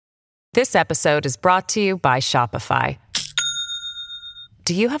This episode is brought to you by Shopify.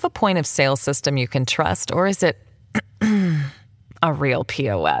 Do you have a point of sale system you can trust, or is it a real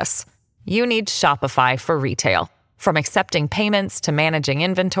POS? You need Shopify for retail. From accepting payments to managing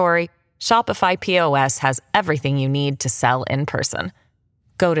inventory, Shopify POS has everything you need to sell in person.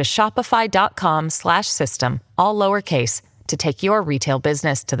 Go to shopify.com/system, all lowercase, to take your retail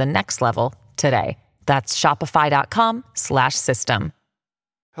business to the next level today. That's shopify.com/system.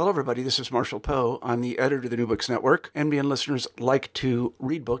 Hello, everybody. This is Marshall Poe. I'm the editor of the New Books Network. NBN listeners like to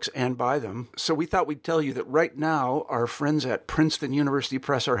read books and buy them. So we thought we'd tell you that right now, our friends at Princeton University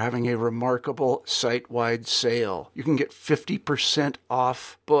Press are having a remarkable site-wide sale. You can get 50%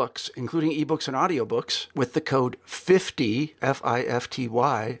 off books, including ebooks and audiobooks, with the code 50,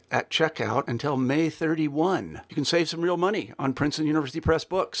 F-I-F-T-Y, at checkout until May 31. You can save some real money on Princeton University Press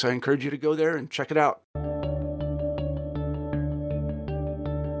books. I encourage you to go there and check it out.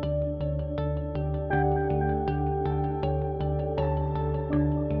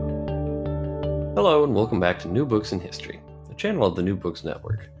 Hello and welcome back to New Books in History, a channel of the New Books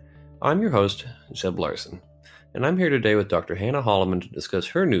Network. I'm your host, Zeb Larson, and I'm here today with Dr. Hannah Holloman to discuss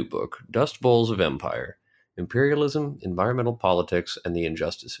her new book, Dust Bowls of Empire: Imperialism, Environmental Politics, and the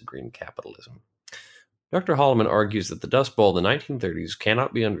Injustice of Green Capitalism. Dr. Holloman argues that the Dust Bowl of the 1930s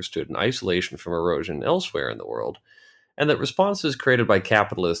cannot be understood in isolation from erosion elsewhere in the world, and that responses created by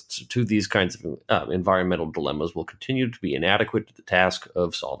capitalists to these kinds of environmental dilemmas will continue to be inadequate to the task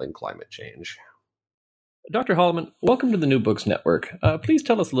of solving climate change. Dr. Holloman, welcome to the New Books Network. Please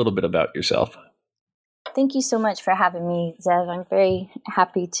tell us a little bit about yourself. Thank you so much for having me, Zev. I'm very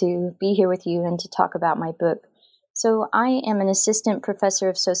happy to be here with you and to talk about my book. So I am an assistant professor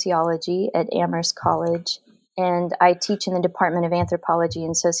of sociology at Amherst College, and I teach in the Department of Anthropology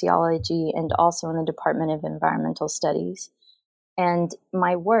and Sociology and also in the Department of Environmental Studies. And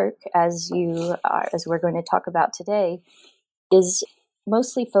my work, as we're going to talk about today, is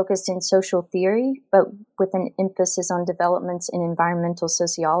mostly focused in social theory, but with an emphasis on developments in environmental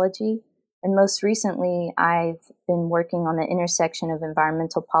sociology. And most recently, I've been working on the intersection of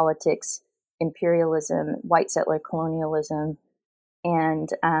environmental politics, imperialism, white settler colonialism, and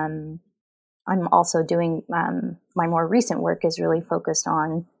I'm also doing, my more recent work is really focused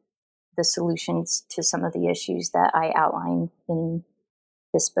on the solutions to some of the issues that I outline in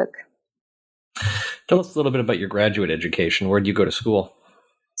this book. Tell us a little bit about your graduate education. Where did you go to school?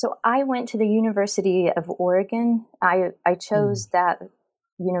 So I went to the University of Oregon. I chose that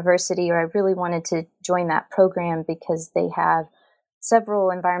university, or I really wanted to join that program because they have several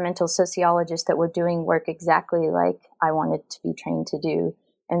environmental sociologists that were doing work exactly like I wanted to be trained to do.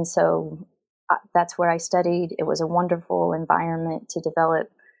 And so that's where I studied. It was a wonderful environment to develop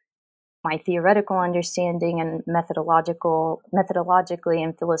my theoretical understanding, and methodologically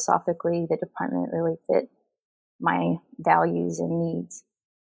and philosophically, the department really fit my values and needs.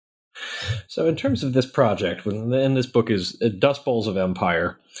 So in terms of this project, and this book is Dust Bowls of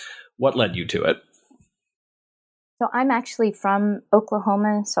Empire, what led you to it? So I'm actually from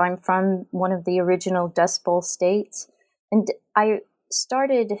Oklahoma, so I'm from one of the original Dust Bowl states. And I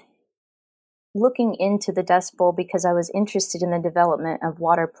started looking into the Dust Bowl because I was interested in the development of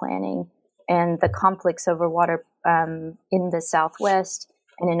water planning and the conflicts over water in the Southwest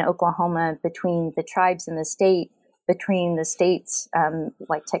and in Oklahoma between the tribes in the state, between the states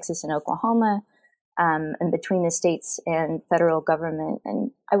like Texas and Oklahoma, and between the states and federal government.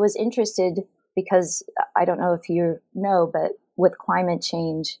 And I was interested because I don't know if you know, but with climate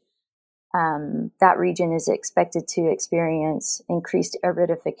change, that region is expected to experience increased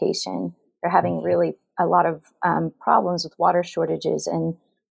aridification. They're having really a lot of problems with water shortages and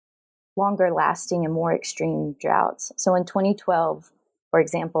longer lasting and more extreme droughts. So in 2012, for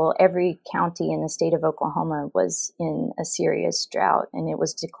example, every county in the state of Oklahoma was in a serious drought, and it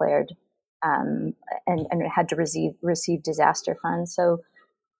was declared and it had to receive disaster funds. So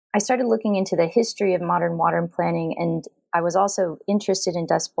I started looking into the history of modern water planning, and I was also interested in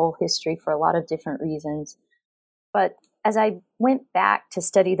Dust Bowl history for a lot of different reasons. But as I went back to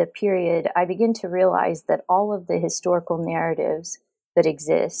study the period, I began to realize that all of the historical narratives that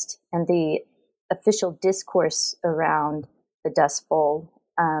exist and the official discourse around the Dust Bowl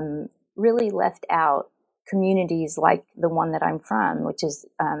really left out communities like the one that I'm from, which is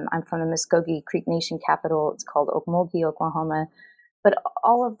I'm from the Muskogee Creek Nation capital. It's called Okmulgee, Oklahoma. But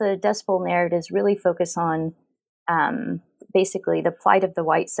all of the Dust Bowl narratives really focus on basically the plight of the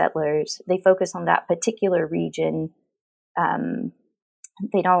white settlers. They focus on that particular region.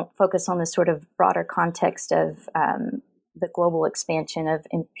 They don't focus on the sort of broader context of the global expansion of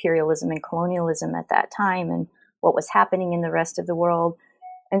imperialism and colonialism at that time and what was happening in the rest of the world.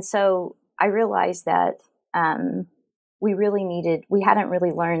 And so I realized that we hadn't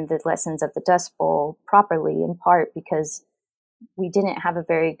really learned the lessons of the Dust Bowl properly, in part because we didn't have a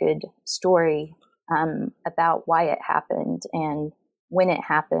very good story about why it happened and when it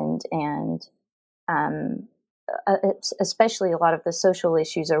happened, and especially a lot of the social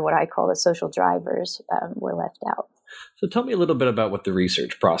issues, or what I call the social drivers, were left out. So tell me a little bit about what the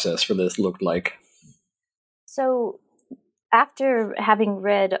research process for this looked like. So after having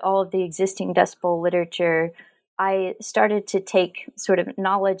read all of the existing Dust Bowl literature, I started to take sort of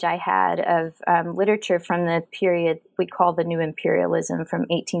knowledge I had of literature from the period we call the New Imperialism, from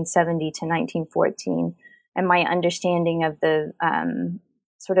 1870 to 1914, and my understanding of the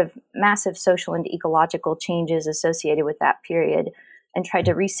sort of massive social and ecological changes associated with that period, and tried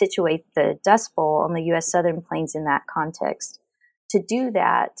to resituate the Dust Bowl on the U.S. Southern Plains in that context. To do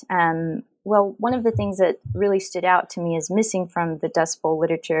that, one of the things that really stood out to me as missing from the Dust Bowl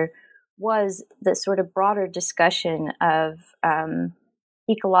literature was the sort of broader discussion of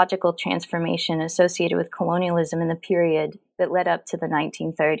ecological transformation associated with colonialism in the period that led up to the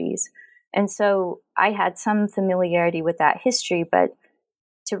 1930s. And so I had some familiarity with that history, but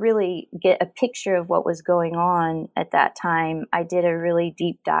to really get a picture of what was going on at that time, I did a really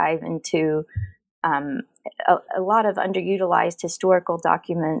deep dive into a lot of underutilized historical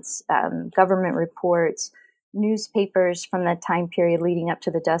documents, government reports, newspapers from the time period leading up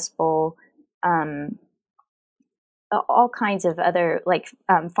to the Dust Bowl, all kinds of other, like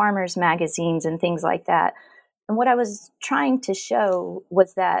farmers' magazines and things like that. And what I was trying to show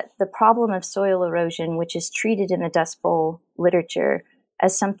was that the problem of soil erosion, which is treated in the Dust Bowl literature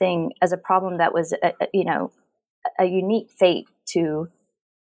as a problem that was, a unique fate to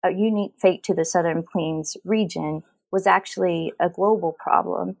the Southern Plains region, was actually a global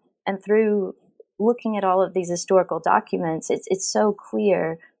problem. And through looking at all of these historical documents, it's so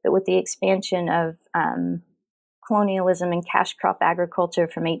clear that with the expansion of colonialism and cash crop agriculture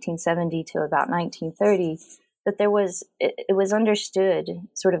from 1870 to about 1930, that it was understood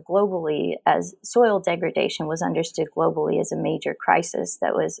sort of globally as soil degradation was understood globally as a major crisis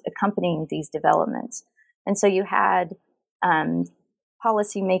that was accompanying these developments. And so you had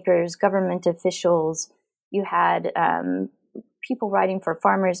policymakers, government officials, you had people writing for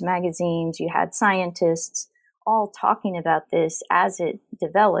farmers' magazines, you had scientists all talking about this as it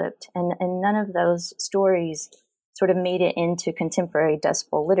developed, and none of those stories sort of made it into contemporary Dust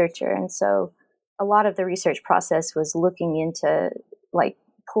Bowl literature. And so a lot of the research process was looking into, like,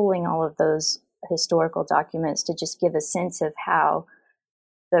 pulling all of those historical documents to just give a sense of how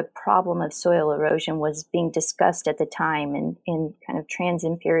the problem of soil erosion was being discussed at the time in kind of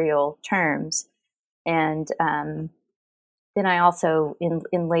trans-imperial terms. And then I also,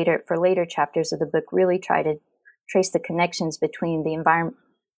 for later chapters of the book, really try to trace the connections between the environment,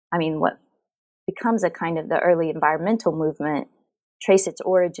 what becomes a kind of the early environmental movement, trace its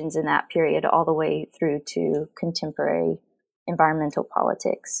origins in that period all the way through to contemporary environmental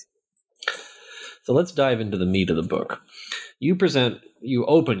politics. So let's dive into the meat of the book. You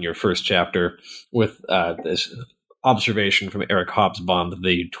open your first chapter with this observation from Eric Hobsbawm that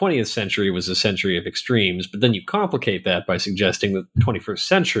the 20th century was a century of extremes, but then you complicate that by suggesting that the 21st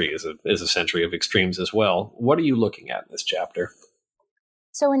century is a century of extremes as well. What are you looking at in this chapter?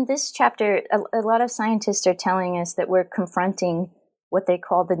 So in this chapter, a lot of scientists are telling us that we're confronting what they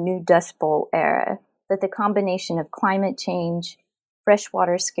call the new Dust Bowl era, that the combination of climate change,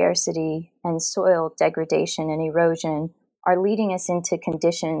 freshwater scarcity, and soil degradation and erosion are leading us into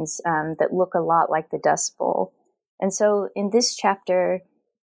conditions that look a lot like the Dust Bowl. And so in this chapter,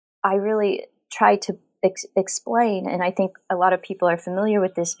 I really try to explain, and I think a lot of people are familiar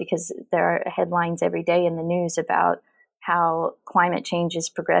with this because there are headlines every day in the news about how climate change is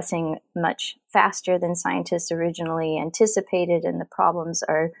progressing much faster than scientists originally anticipated, and the problems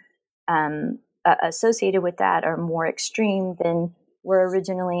are associated with that are more extreme than were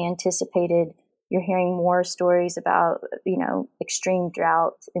originally anticipated. You're hearing more stories about, extreme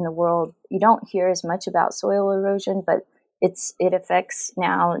drought in the world. You don't hear as much about soil erosion, but it affects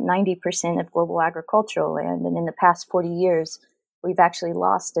now 90% of global agricultural land. And in the past 40 years, we've actually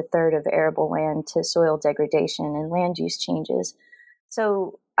lost a third of arable land to soil degradation and land use changes.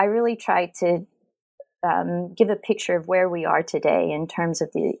 So I really try to give a picture of where we are today in terms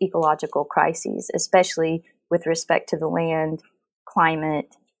of the ecological crises, especially with respect to the land,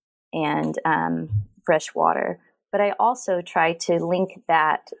 climate, and fresh water. But I also try to link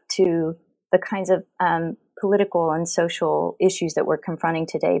that to the kinds of political and social issues that we're confronting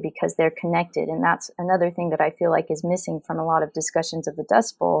today, because they're connected. And that's another thing that I feel like is missing from a lot of discussions of the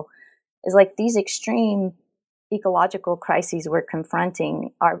Dust Bowl, is like these extreme ecological crises we're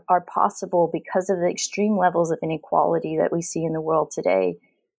confronting are possible because of the extreme levels of inequality that we see in the world today.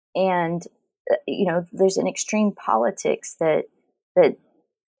 And, there's an extreme politics that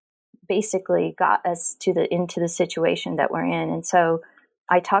basically got us into the situation that we're in. And so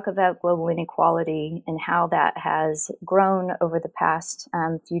I talk about global inequality and how that has grown over the past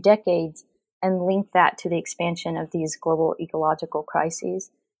few decades, and link that to the expansion of these global ecological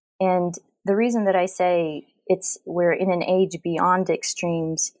crises. And the reason that I say we're in an age beyond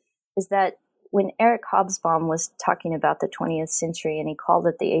extremes is that when Eric Hobsbawm was talking about the 20th century and he called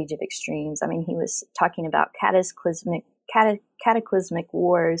it the age of extremes, I mean, he was talking about cataclysmic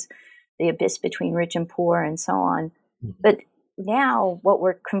wars, the abyss between rich and poor, and so on. But now what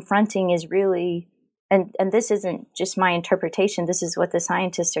we're confronting is really, and this isn't just my interpretation, this is what the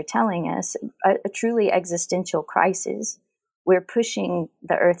scientists are telling us, a truly existential crisis. We're pushing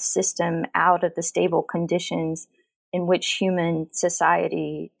the Earth system out of the stable conditions in which human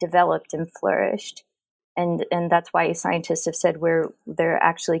society developed and flourished. And that's why scientists have said they're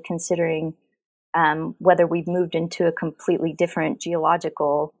actually considering whether we've moved into a completely different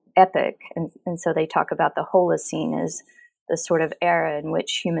geological epoch. And so they talk about the Holocene as the sort of era in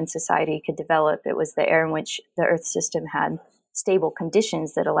which human society could develop. It was the era in which the Earth system had stable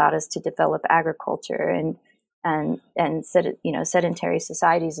conditions that allowed us to develop agriculture and sedentary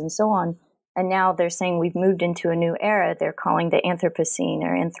societies and so on. And now they're saying we've moved into a new era. They're calling the Anthropocene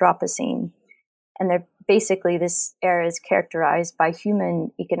or Anthropocene. And they're basically, this era is characterized by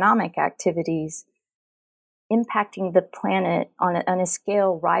human economic activities impacting the planet on a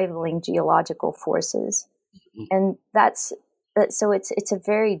scale rivaling geological forces. And so it's a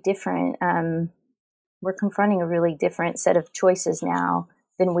very different, we're confronting a really different set of choices now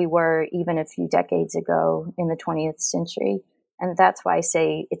than we were even a few decades ago in the 20th century. And that's why I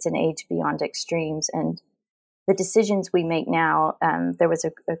say it's an age beyond extremes. And the decisions we make now, there was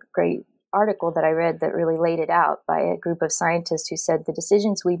a great article that I read that really laid it out by a group of scientists who said the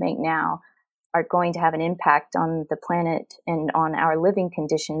decisions we make now are going to have an impact on the planet and on our living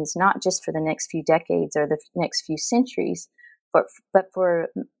conditions, not just for the next few decades or the next few centuries, but for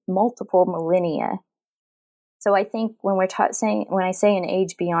multiple millennia. So I think when when I say an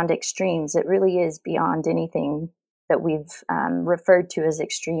age beyond extremes, it really is beyond anything that we've referred to as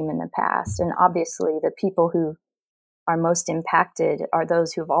extreme in the past. And obviously the people who are most impacted are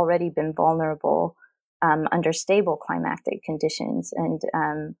those who have already been vulnerable under stable climatic conditions.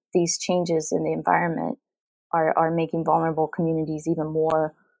 And these changes in the environment are making vulnerable communities even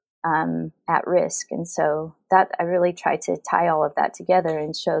more at risk. And so that I really try to tie all of that together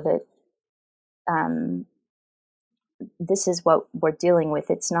and show that this is what we're dealing with.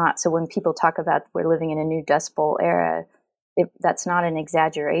 It's not, so when people talk about we're living in a new Dust Bowl era, that's not an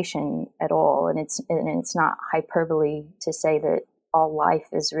exaggeration at all. And it's not hyperbole to say that all life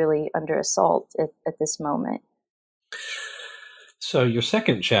is really under assault at this moment. So your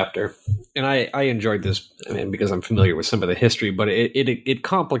second chapter, and I enjoyed this because I'm familiar with some of the history, but it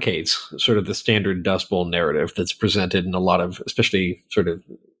complicates sort of the standard Dust Bowl narrative that's presented in a lot of, especially sort of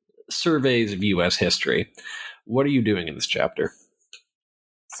surveys of U.S. history. What are you doing in this chapter?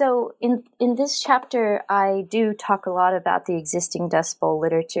 So in this chapter, I do talk a lot about the existing Dust Bowl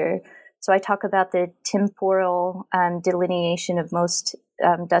literature. So I talk about the temporal delineation of most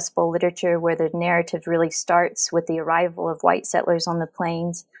Dust Bowl literature, where the narrative really starts with the arrival of white settlers on the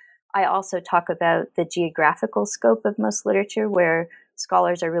plains. I also talk about the geographical scope of most literature, where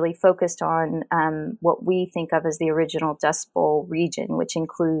scholars are really focused on what we think of as the original Dust Bowl region, which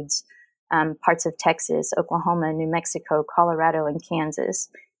includes parts of Texas, Oklahoma, New Mexico, Colorado, and Kansas.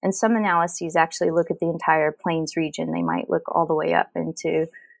 And some analyses actually look at the entire plains region. They might look all the way up into,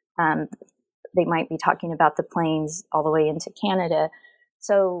 they might be talking about the plains all the way into Canada.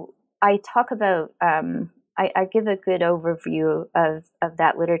 So I talk about, I give a good overview of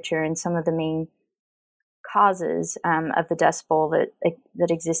that literature and some of the main causes of the Dust Bowl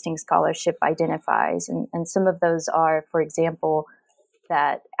that existing scholarship identifies. And some of those are, for example,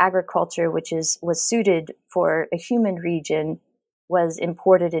 that agriculture, which was suited for a humid region, was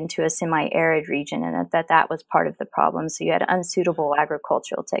imported into a semi-arid region, and that was part of the problem. So you had unsuitable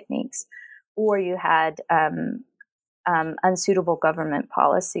agricultural techniques, or you had unsuitable government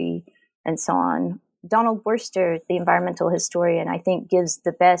policy, and so on. Donald Worster, the environmental historian, I think gives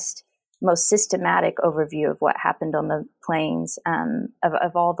the best, most systematic overview of what happened on the plains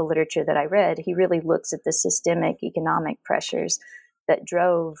of all the literature that I read. He really looks at the systemic economic pressures that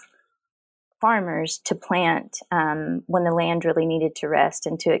drove farmers to plant when the land really needed to rest,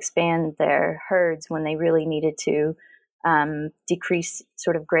 and to expand their herds when they really needed to decrease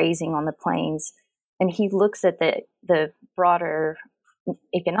sort of grazing on the plains. and he looks at the broader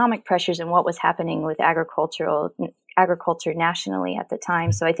economic pressures and what was happening with agriculture nationally at the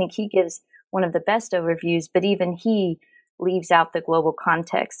time. So I think he gives one of the best overviews, but even he leaves out the global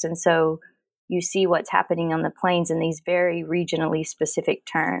context. And so you see what's happening on the plains in these very regionally specific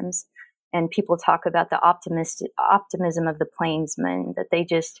terms. And people talk about the optimism of the plainsmen, that they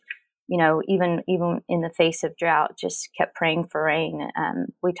just, even in the face of drought, just kept praying for rain.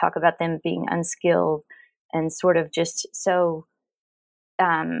 We talk about them being unskilled and sort of just so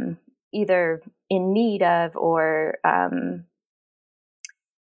either in need of or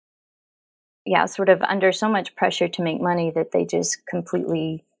sort of under so much pressure to make money that they just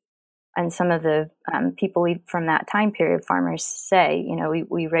completely, and some of the people from that time period, farmers say,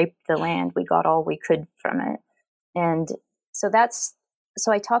 we raped the land, we got all we could from it. And so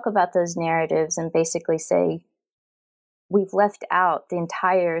I talk about those narratives and basically say, we've left out the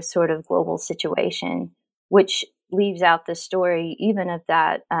entire sort of global situation, which leaves out the story even of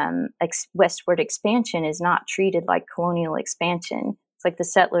that westward expansion is not treated like colonial expansion. It's like the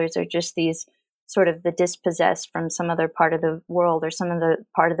settlers are just these sort of the dispossessed from some other part of the world or some of the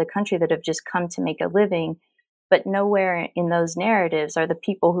part of the country that have just come to make a living. But nowhere in those narratives are the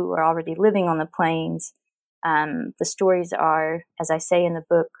people who are already living on the plains. The stories are, as I say in the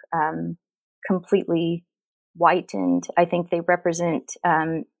book, completely whitened. I think they represent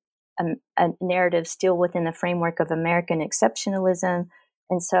a narrative still within the framework of American exceptionalism.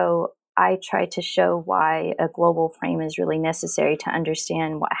 And so I try to show why a global frame is really necessary to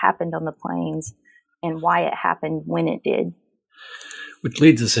understand what happened on the plains and why it happened when it did. Which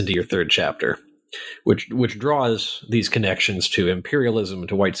leads us into your third chapter, which draws these connections to imperialism,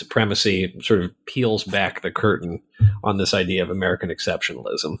 to white supremacy, sort of peels back the curtain on this idea of American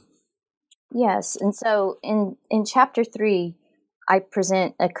exceptionalism. Yes. And so in chapter 3, I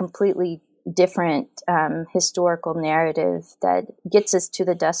present a completely different historical narrative that gets us to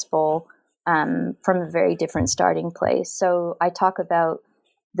the Dust Bowl from a very different starting place. So I talk about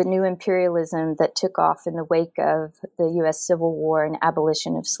the new imperialism that took off in the wake of the U.S. Civil War and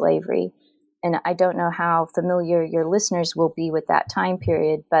abolition of slavery. And I don't know how familiar your listeners will be with that time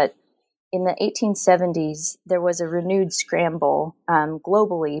period, but in the 1870s, there was a renewed scramble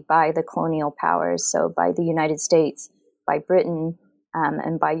globally by the colonial powers, so by the United States, by Britain,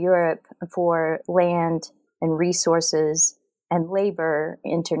 and by Europe, for land and resources and labor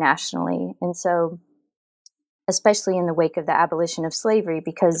internationally. And so, especially in the wake of the abolition of slavery,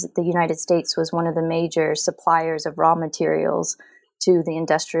 because the United States was one of the major suppliers of raw materials to the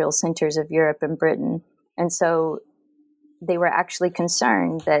industrial centers of Europe and Britain. And so they were actually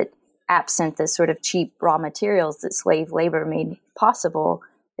concerned that absent the sort of cheap raw materials that slave labor made possible,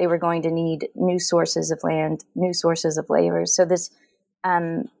 they were going to need new sources of land, new sources of labor. So this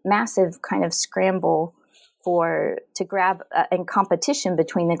massive kind of scramble to grab and competition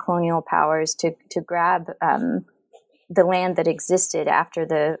between the colonial powers to grab the land that existed after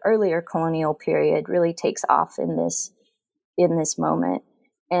the earlier colonial period really takes off in this moment.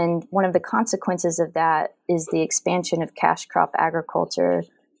 And one of the consequences of that is the expansion of cash crop agriculture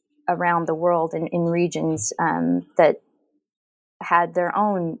around the world in regions that had their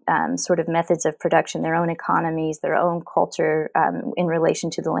own sort of methods of production, their own economies, their own culture in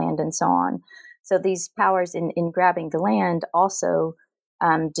relation to the land and so on. So these powers in grabbing the land also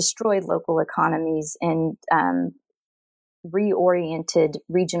destroyed local economies and reoriented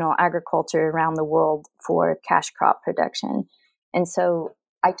regional agriculture around the world for cash crop production. And so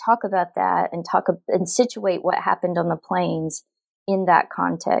I talk about that and situate what happened on the plains in that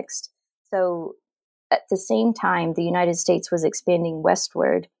context. So at the same time, the United States was expanding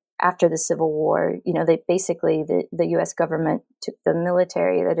westward after the Civil War. They basically, the U.S. government took the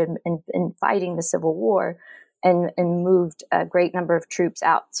military that had been fighting the Civil War and moved a great number of troops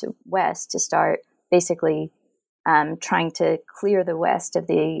out to west to start basically trying to clear the West of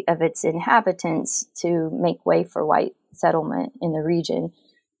its inhabitants to make way for white settlement in the region.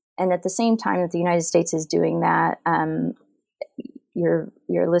 And at the same time that the United States is doing that, your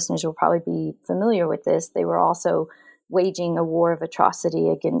listeners will probably be familiar with this. They were also waging a war of atrocity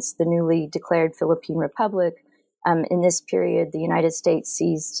against the newly declared Philippine Republic. In this period, the United States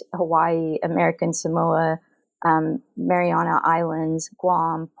seized Hawaii, American Samoa, Mariana Islands,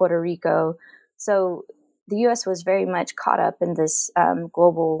 Guam, Puerto Rico. So the U.S. was very much caught up in this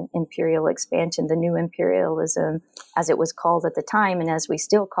global imperial expansion, the new imperialism, as it was called at the time, and as we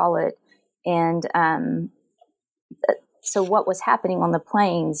still call it. And so what was happening on the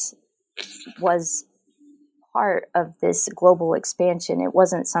plains was part of this global expansion. It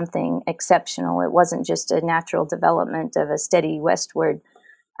wasn't something exceptional. It wasn't just a natural development of a steady westward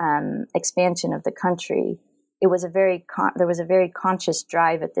expansion of the country, it was there was a very conscious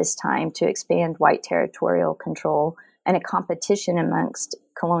drive at this time to expand white territorial control and a competition amongst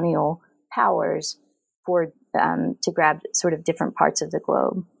colonial powers for to grab sort of different parts of the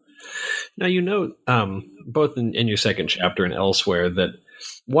globe. Now, you note both in your second chapter and elsewhere that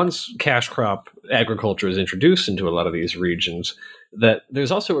once cash crop agriculture is introduced into a lot of these regions, that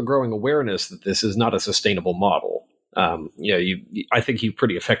there's also a growing awareness that this is not a sustainable model. I think you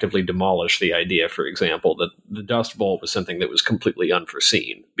pretty effectively demolished the idea, for example, that the Dust Bowl was something that was completely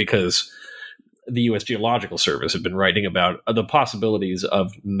unforeseen, because the U.S. Geological Service had been writing about the possibilities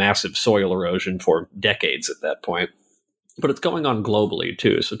of massive soil erosion for decades at that point. But it's going on globally,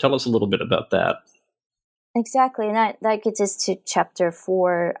 too. So tell us a little bit about that. Exactly. And that gets us to chapter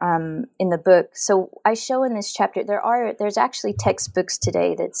 4 in the book. So I show in this chapter, there's actually textbooks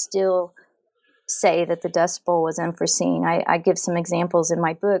today that still say that the Dust Bowl was unforeseen. I give some examples in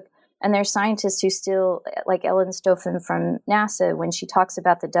my book. And there's scientists who still, like Ellen Stofan from NASA, when she talks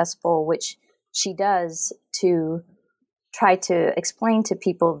about the Dust Bowl, which she does to try to explain to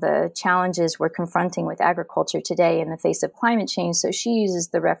people the challenges we're confronting with agriculture today in the face of climate change. So she uses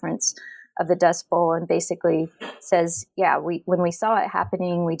the reference of the Dust Bowl and basically says, when we saw it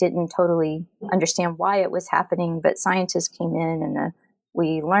happening, we didn't totally understand why it was happening, but scientists came in and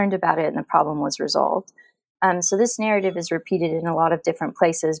we learned about it and the problem was resolved. So this narrative is repeated in a lot of different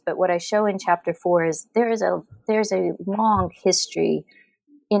places, but what I show in chapter 4 is there's a long history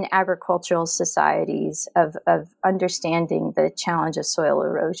in agricultural societies of understanding the challenge of soil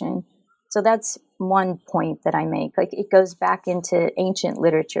erosion. So that's one point that I make. Like, it goes back into ancient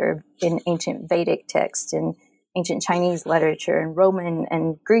literature, in ancient Vedic texts, and ancient Chinese literature, and Roman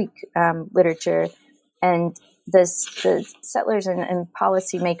and Greek literature, and the settlers and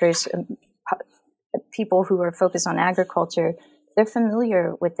policymakers, people who are focused on agriculture, they're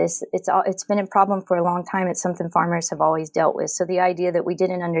familiar with this. It's been a problem for a long time. It's something farmers have always dealt with. So the idea that we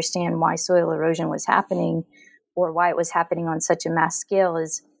didn't understand why soil erosion was happening, or why it was happening on such a mass scale,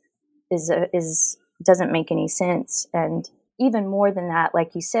 doesn't make any sense. And even more than that,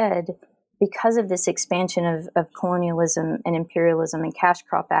 like you said, because of this expansion of colonialism and imperialism and cash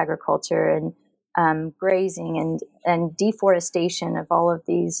crop agriculture and grazing and deforestation of all of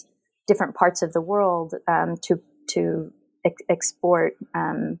these different parts of the world to export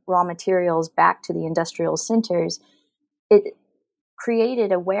raw materials back to the industrial centers, it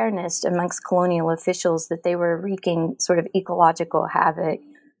created awareness amongst colonial officials that they were wreaking sort of ecological havoc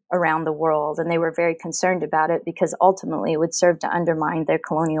around the world. And they were very concerned about it, because ultimately it would serve to undermine their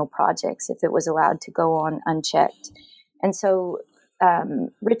colonial projects if it was allowed to go on unchecked. And so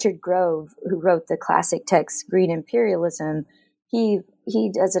Richard Grove, who wrote the classic text Green Imperialism, he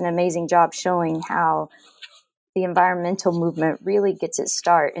does an amazing job showing how the environmental movement really gets its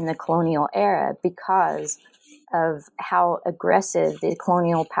start in the colonial era because of how aggressive the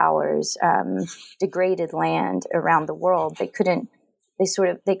colonial powers degraded land around the world. They couldn't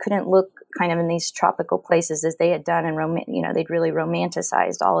look kind of in these tropical places as they had done, and they'd really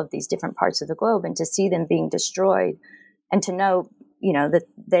romanticized all of these different parts of the globe, and to see them being destroyed, and to know that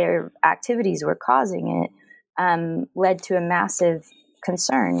their activities were causing it, led to a massive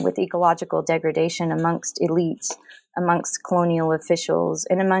concern with ecological degradation amongst elites, amongst colonial officials,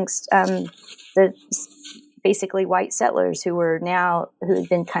 and amongst the basically white settlers who had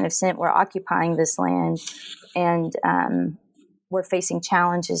been kind of were occupying this land, and were facing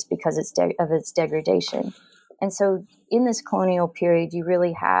challenges because of its degradation. And so in this colonial period, you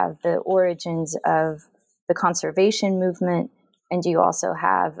really have the origins of the conservation movement, and you also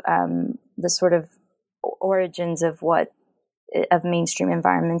have the sort of origins of mainstream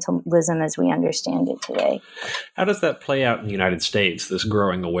environmentalism as we understand it today. How does that play out in the United States, this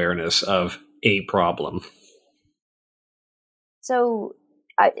growing awareness of a problem? So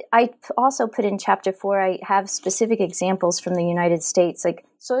I also put in chapter 4, I have specific examples from the United States. Like,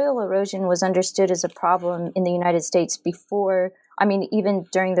 soil erosion was understood as a problem in the United States even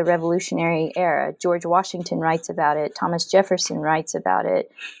during the Revolutionary era. George Washington writes about it. Thomas Jefferson writes about it.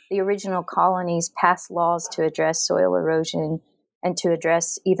 The original colonies passed laws to address soil erosion and to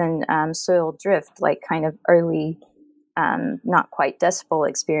address even soil drift, like kind of early, not quite Dust Bowl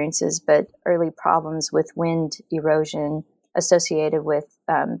experiences, but early problems with wind erosion associated with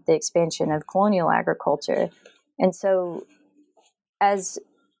the expansion of colonial agriculture. And so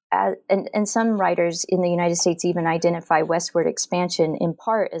and some writers in the United States even identify westward expansion in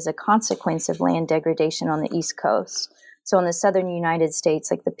part as a consequence of land degradation on the East Coast. So in the southern United States,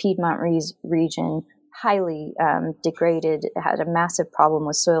 like the Piedmont region, highly degraded, had a massive problem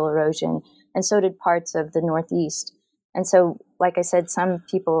with soil erosion, and so did parts of the Northeast. And so, like I said, some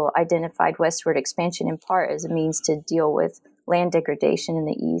people identified westward expansion in part as a means to deal with land degradation in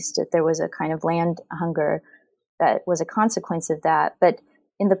the East, that there was a kind of land hunger that was a consequence of that. But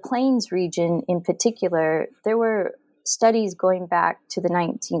in the Plains region in particular, there were studies going back to the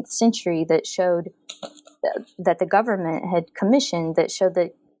 19th century that showed that the government had commissioned that showed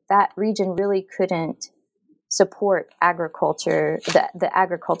that that region really couldn't support agriculture, the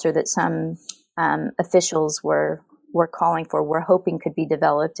agriculture that some officials were calling for, were hoping could be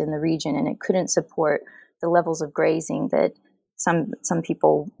developed in the region, and it couldn't support the levels of grazing that some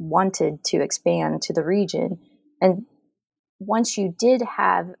people wanted to expand to the region. And once you did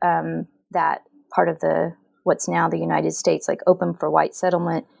have that part of what's now the United States, like open for white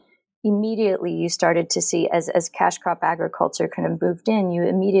settlement, immediately you started to see, as cash crop agriculture kind of moved in, you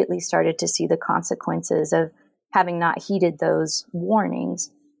immediately started to see the consequences of having not heeded those warnings.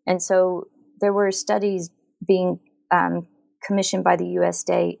 And so there were studies being commissioned by the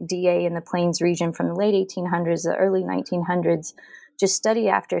USDA in the Plains region from the late 1800s, the early 1900s, just study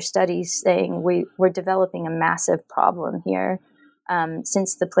after study saying we're developing a massive problem here.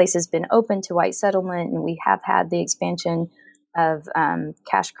 Since the place has been open to white settlement and we have had the expansion of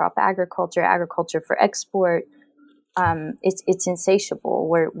cash crop agriculture for export, it's insatiable.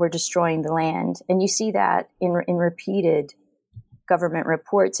 We're destroying the land. And you see that in repeated government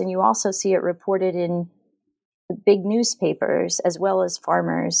reports, and you also see it reported in big newspapers as well as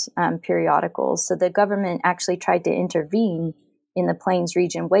farmers' periodicals. So the government actually tried to intervene in the Plains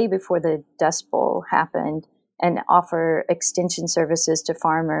region way before the Dust Bowl happened and offer extension services to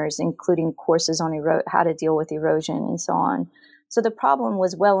farmers, including courses on how to deal with erosion and so on. So the problem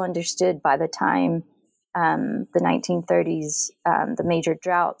was well understood by the time the 1930s, the major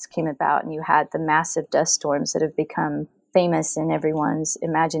droughts came about, and you had the massive dust storms that have become famous in everyone's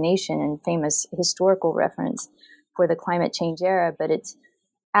imagination and famous historical reference for the climate change era. But it's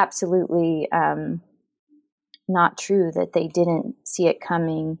absolutely not true that they didn't see it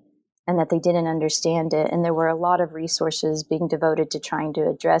coming and that they didn't understand it. And there were a lot of resources being devoted to trying to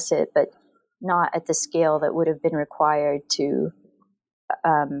address it, but not at the scale that would have been required to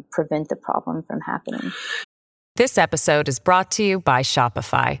prevent the problem from happening. This episode is brought to you by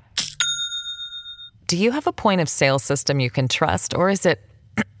Shopify. Do you have a point of sale system you can trust, or is it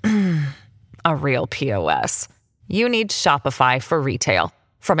a real POS? You need Shopify for retail.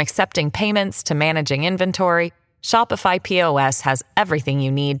 From accepting payments to managing inventory, Shopify POS has everything you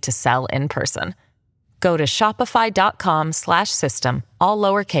need to sell in person. Go to shopify.com/system, all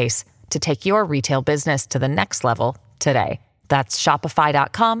lowercase, to take your retail business to the next level today. That's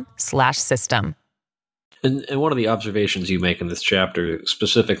shopify.com/system. And one of the observations you make in this chapter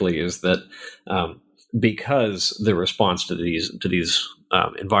specifically is that because the response to these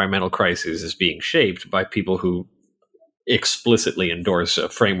environmental crises is being shaped by people who explicitly endorse a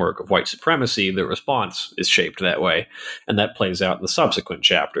framework of white supremacy, the response is shaped that way. And that plays out in the subsequent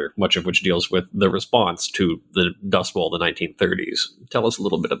chapter, much of which deals with the response to the Dust Bowl of the 1930s. Tell us a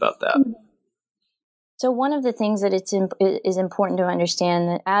little bit about that. So one of the things that is important to understand,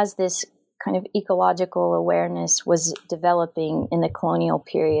 that as this kind of ecological awareness was developing in the colonial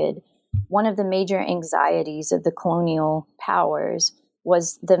period, one of the major anxieties of the colonial powers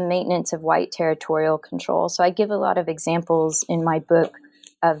was the maintenance of white territorial control. So I give a lot of examples in my book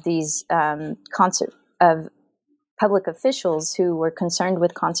of these of public officials who were concerned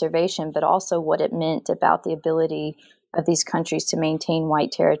with conservation, but also what it meant about the ability of these countries to maintain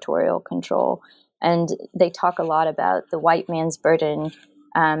white territorial control. And they talk a lot about the white man's burden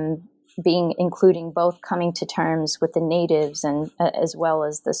including both coming to terms with the natives and as well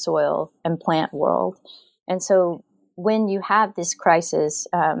as the soil and plant world. And so when you have this crisis,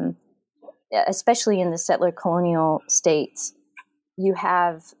 especially in the settler colonial states, you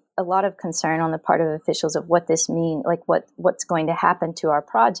have a lot of concern on the part of officials of what this means, like what's going to happen to our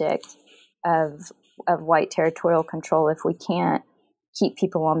project of white territorial control if we can't keep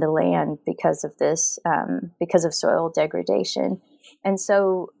people on the land because of this, because of soil degradation. And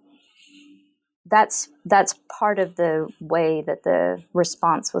so that's part of the way that the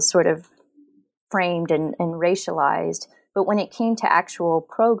response was sort of framed and racialized. But when it came to actual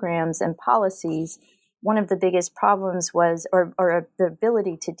programs and policies, one of the biggest problems was, or the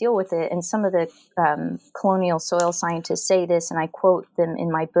ability to deal with it, and some of the colonial soil scientists say this, and I quote them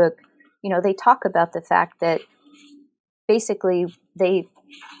in my book, they talk about the fact that basically the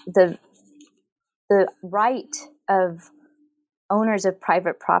right of owners of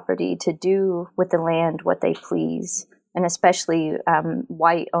private property to do with the land what they please, and especially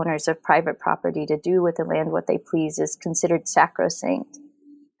white owners of private property to do with the land what they please, is considered sacrosanct.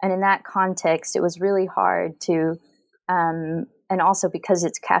 And in that context, it was really hard to And also because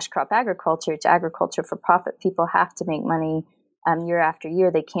it's cash crop agriculture, it's agriculture for profit. People have to make money year after year.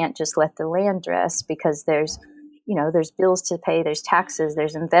 They can't just let the land rest because there's bills to pay, there's taxes,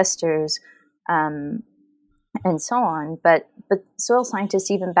 there's investors, and so on. But soil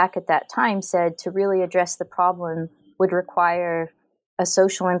scientists, even back at that time, said to really address the problem would require a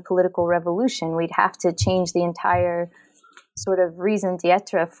social and political revolution. We'd have to change the entire sort of raison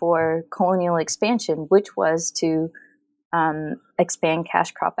d'etre for colonial expansion, which was to expand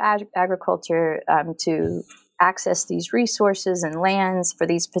cash crop agriculture, to access these resources and lands for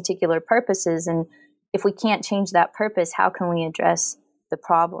these particular purposes. And if we can't change that purpose, how can we address the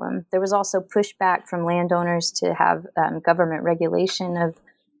problem? There was also pushback from landowners to have government regulation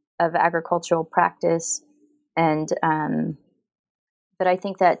of agricultural practice. And but I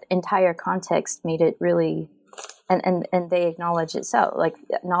think that entire context made it really, and they acknowledge it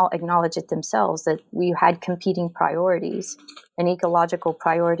themselves, that we had competing priorities, and ecological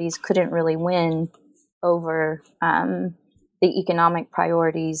priorities couldn't really win over the economic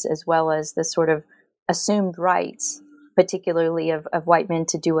priorities, as well as the sort of assumed rights, particularly of white men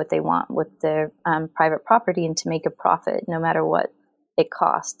to do what they want with their private property and to make a profit, no matter what it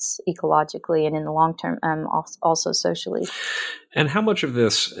costs ecologically and in the long term, also socially. And how much of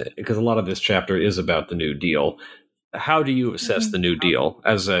this, because a lot of this chapter is about the New Deal, how do you assess the New Deal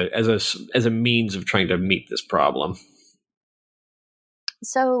as a means of trying to meet this problem?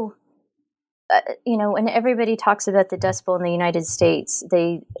 So, when everybody talks about the Dust Bowl in the United States,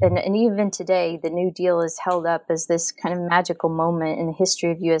 and even today, the New Deal is held up as this kind of magical moment in the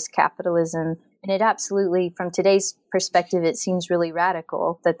history of U.S. capitalism. And it absolutely, from today's perspective, it seems really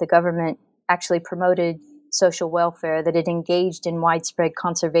radical that the government actually promoted social welfare, that it engaged in widespread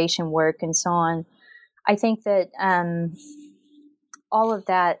conservation work, and so on. I think that all of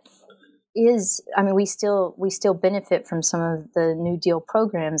that is, we still benefit from some of the New Deal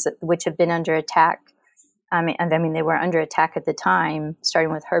programs which have been under attack. They were under attack at the time,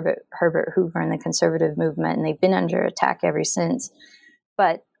 starting with Herbert Hoover and the conservative movement, and they've been under attack ever since.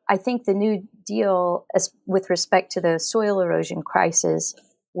 But I think the New Deal, with respect to the soil erosion crisis,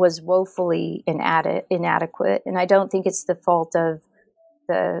 was woefully inadequate. And I don't think it's the fault of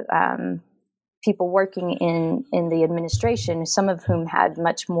the people working in the administration, some of whom had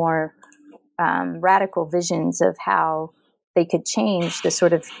much more radical visions of how they could change the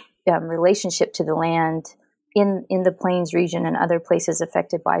sort of relationship to the land in the Plains region and other places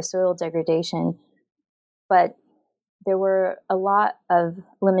affected by soil degradation. But there were a lot of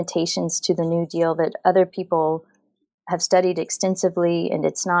limitations to the New Deal that other people have studied extensively, and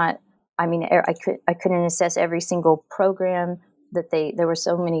it's not, I couldn't assess every single program that there were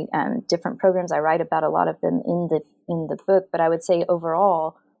so many different programs. I write about a lot of them in the book, but I would say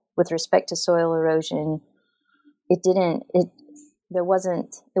overall, with respect to soil erosion, it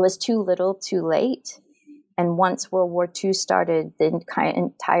was too little too late. And once World War II started, the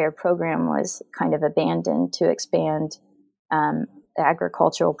entire program was kind of abandoned to expand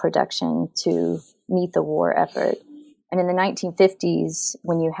agricultural production to meet the war effort. And in the 1950s,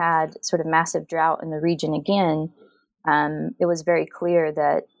 when you had sort of massive drought in the region again, it was very clear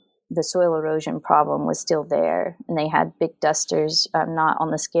that the soil erosion problem was still there. And they had big dusters, not on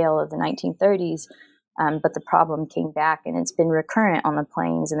the scale of the 1930s, but the problem came back, and it's been recurrent on the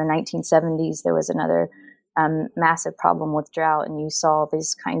plains. In the 1970s, there was another massive problem with drought, and you saw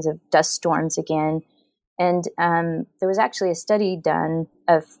these kinds of dust storms again. And there was actually a study done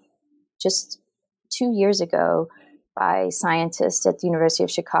of just 2 years ago by scientists at the University of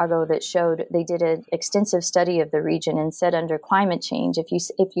Chicago that showed they did an extensive study of the region and said under climate change, if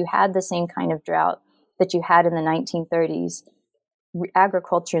you had the same kind of drought that you had in the 1930s,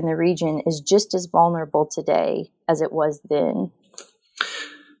 agriculture in the region is just as vulnerable today as it was then.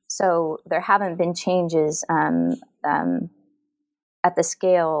 So there haven't been changes at the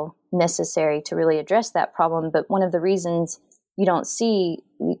scale necessary to really address that problem. But one of the reasons you don't see,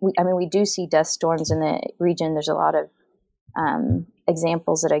 we do see dust storms in the region. There's a lot of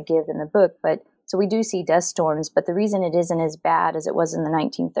examples that I give in the book, but so we do see dust storms. But the reason it isn't as bad as it was in the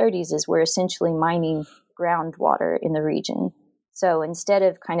 1930s is we're essentially mining groundwater in the region. So instead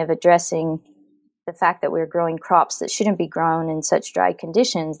of kind of addressing the fact that we're growing crops that shouldn't be grown in such dry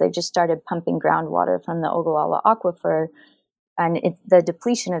conditions, they've just started pumping groundwater from the Ogallala Aquifer. And the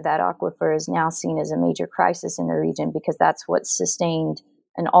depletion of that aquifer is now seen as a major crisis in the region because that's what sustained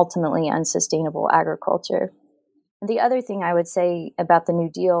an ultimately unsustainable agriculture. And the other thing I would say about the New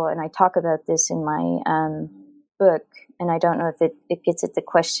Deal, and I talk about this in my book, and I don't know if it gets at the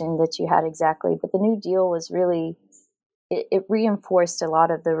question that you had exactly, but the New Deal was really it reinforced a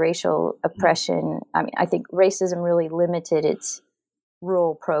lot of the racial oppression. I mean, I think racism really limited its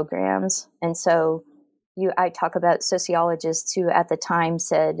rural programs. And so I talk about sociologists who at the time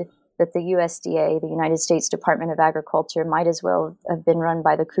said that the USDA, the United States Department of Agriculture, might as well have been run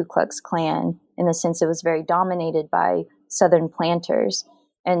by the Ku Klux Klan, in the sense it was very dominated by Southern planters.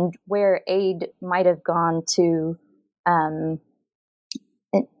 And where aid might have gone to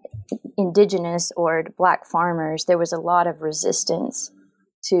indigenous or Black farmers, there was a lot of resistance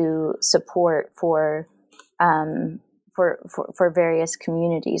to support for various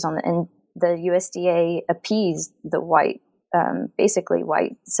communities and the USDA appeased the basically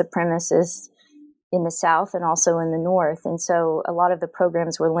white supremacists in the South and also in the North. And so a lot of the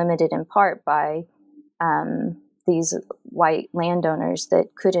programs were limited in part by these white landowners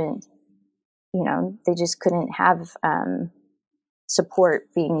that couldn't, they just couldn't have support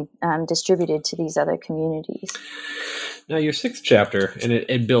being distributed to these other communities. Now, your sixth chapter, and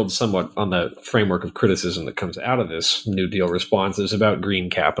it builds somewhat on the framework of criticism that comes out of this New Deal response, is about green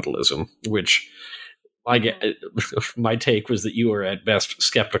capitalism, which my take was that you are at best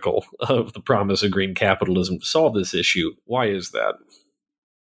skeptical of the promise of green capitalism to solve this issue. Why is that?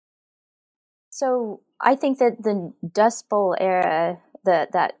 So I think that the Dust Bowl era,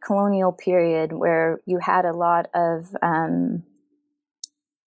 that colonial period where you had a lot of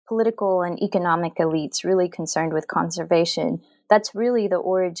political and economic elites really concerned with conservation, that's really the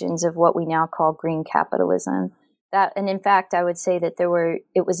origins of what we now call green capitalism. And in fact, I would say that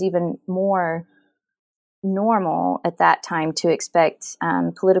it was even more normal at that time to expect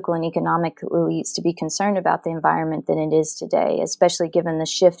political and economic elites to be concerned about the environment than it is today, especially given the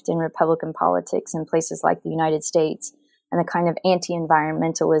shift in Republican politics in places like the United States and the kind of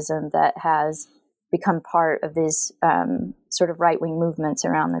anti-environmentalism that has become part of these sort of right-wing movements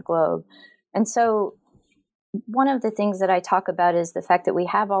around the globe. And so one of the things that I talk about is the fact that we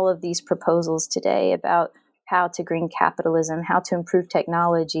have all of these proposals today about how to green capitalism, how to improve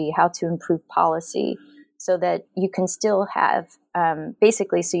technology, how to improve policy, so that you can still have,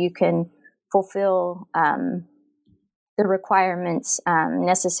 basically, so you can fulfill the requirements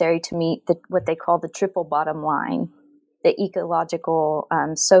necessary to meet what they call the triple bottom line, the ecological,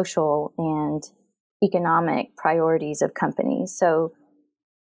 social, and economic priorities of companies. So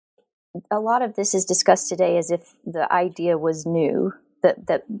a lot of this is discussed today as if the idea was new, that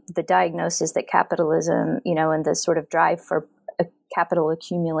the diagnosis that capitalism, and the sort of drive for capital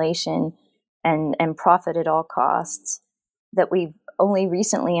accumulation and profit at all costs, that we've only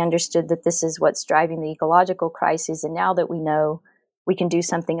recently understood that this is what's driving the ecological crisis. And now that we know we can do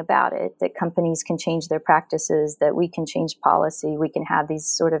something about it, that companies can change their practices, that we can change policy, we can have these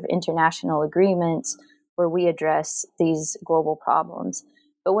sort of international agreements where we address these global problems.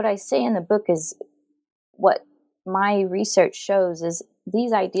 But what I say in the book is what my research shows is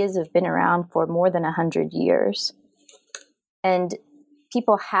these ideas have been around for more than 100 years. And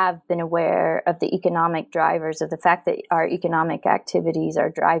people have been aware of the economic drivers, of the fact that our economic activities are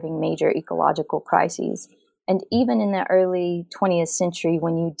driving major ecological crises. And even in the early 20th century,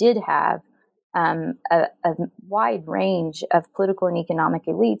 when you did have a wide range of political and economic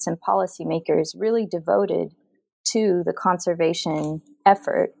elites and policymakers really devoted to the conservation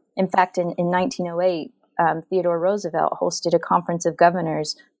effort. In fact, in 1908, Theodore Roosevelt hosted a conference of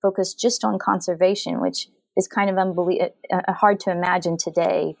governors focused just on conservation, which is kind of hard to imagine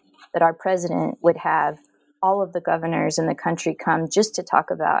today that our president would have all of the governors in the country come just to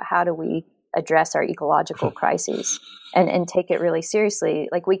talk about how do we address our ecological crises and take it really seriously.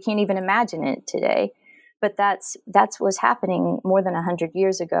 Like, we can't even imagine it today, but that's what's happening more than 100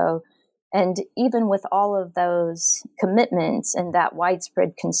 years ago. And even with all of those commitments and that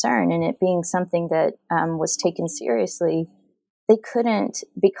widespread concern and it being something that was taken seriously, they couldn't,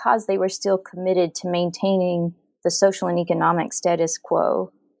 because they were still committed to maintaining the social and economic status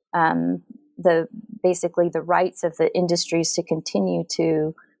quo, basically the rights of the industries to continue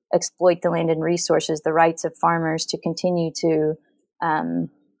to exploit the land and resources, the rights of farmers to continue to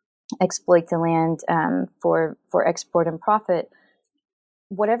exploit the land for export and profit.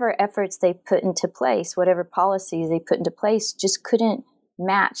 Whatever efforts they put into place, whatever policies they put into place, just couldn't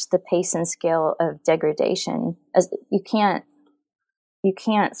match the pace and scale of degradation. As you can't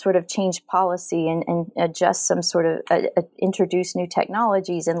sort of change policy and adjust some sort of introduce new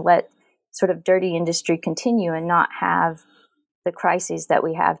technologies and let sort of dirty industry continue and not have the crises that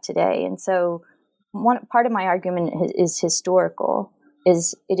we have today. And so one part of my argument is historical,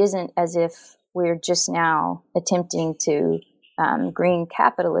 is it isn't as if we're just now attempting to green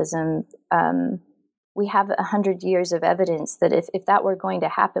capitalism. We have 100 years of evidence that if that were going to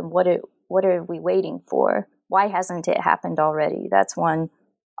happen, what are we waiting for? why hasn't it happened already? That's one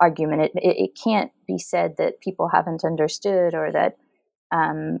argument. It can't be said that people haven't understood, or that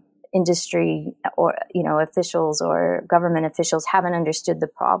industry or officials or government officials haven't understood the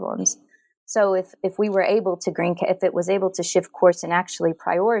problems. So if we were able to if it was able to shift course and actually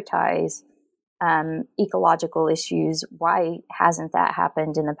prioritize ecological issues, why hasn't that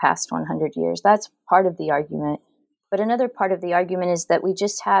happened in the past 100 years? That's part of the argument. But another part of the argument is that we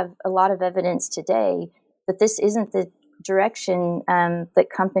just have a lot of evidence today that this isn't the direction that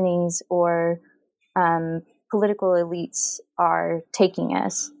companies or political elites are taking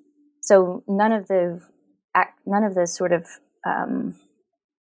us. So none of the sort of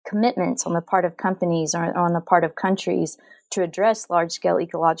commitments on the part of companies or on the part of countries to address large-scale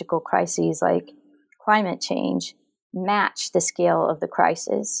ecological crises like climate change match the scale of the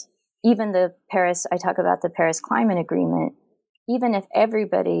crisis. Even I talk about the Paris Climate Agreement, even if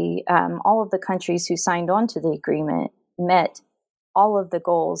everybody, all of the countries who signed on to the agreement met all of the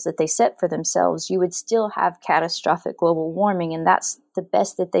goals that they set for themselves, you would still have catastrophic global warming, and that's the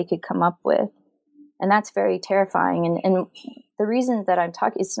best that they could come up with. And that's very terrifying. And the reason that I'm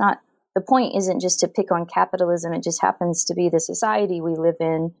talking, the point isn't just to pick on capitalism. It just happens to be the society we live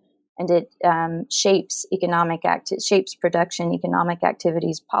in, and it shapes shapes production, economic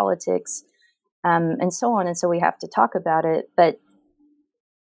activities, politics, and so on. And so we have to talk about it. But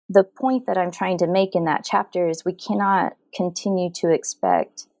the point that I'm trying to make in that chapter is we cannot continue to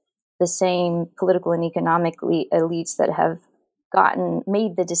expect the same political and economic elites that have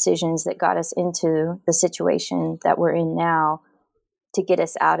made the decisions that got us into the situation that we're in now to get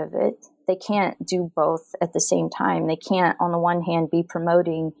us out of it. They can't do both at the same time. They can't, on the one hand, be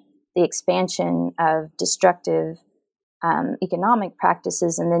promoting the expansion of destructive economic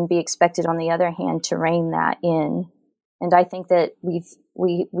practices and then be expected, on the other hand, to rein that in. And I think that we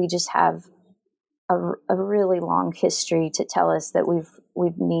just have a really long history to tell us that we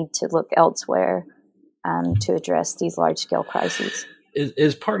need to look elsewhere to address these large-scale crises.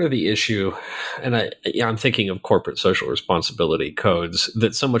 Is part of the issue, and I'm thinking of corporate social responsibility codes,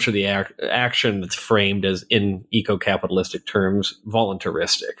 that so much of the action that's framed as in eco-capitalistic terms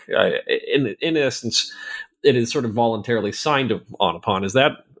voluntaristic. In essence, it is sort of voluntarily signed on upon. Is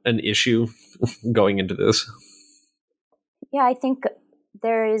that an issue going into this? Yeah, I think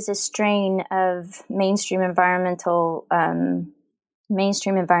there is a strain of mainstream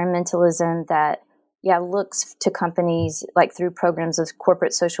environmentalism that looks to companies like through programs of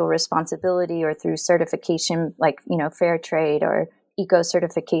corporate social responsibility or through certification, like, fair trade or eco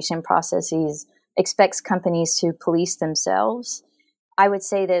certification processes, expects companies to police themselves. I would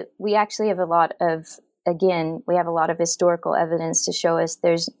say that we actually have a lot of historical evidence to show us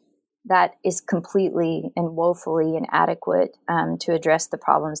that is completely and woefully inadequate to address the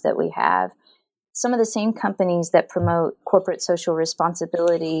problems that we have. Some of the same companies that promote corporate social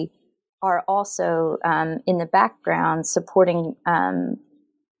responsibility are also in the background supporting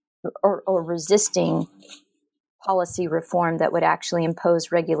or resisting policy reform that would actually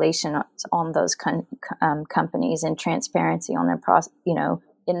impose regulation on those companies and transparency on their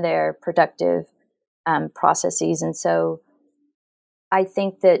in their productive processes. And so I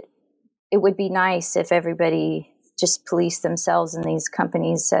think that it would be nice if everybody just policed themselves and these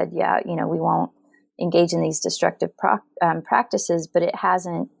companies said, we won't engage in these destructive practices, but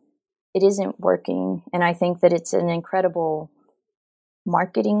it isn't working. And I think that it's an incredible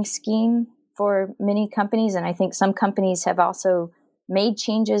marketing scheme for many companies. And I think some companies have also made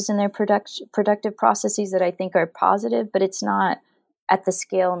changes in their productive processes that I think are positive, but it's not at the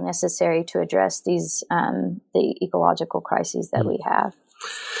scale necessary to address these the ecological crises that we have.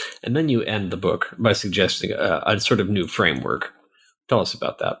 And then you end the book by suggesting a sort of new framework. Tell us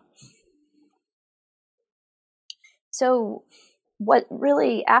about that. So what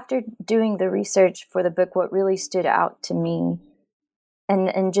really, after doing the research for the book, what really stood out to me,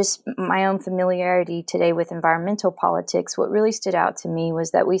 and just my own familiarity today with environmental politics, what really stood out to me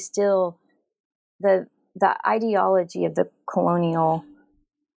was that we still, the ideology of the colonial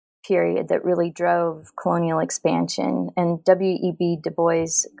period that really drove colonial expansion, and W.E.B. Du Bois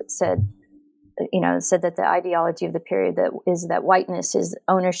said that the ideology of the period that whiteness is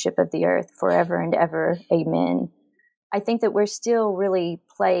ownership of the earth forever and ever, amen. I think that we're still really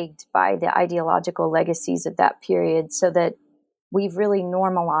plagued by the ideological legacies of that period, so that we've really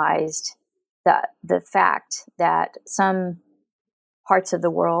normalized the fact that some parts of the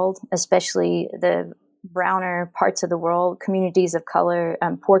world, especially the browner parts of the world, communities of color,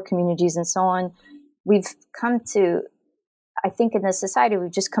 poor communities, and so on, we've come to, I think in the society,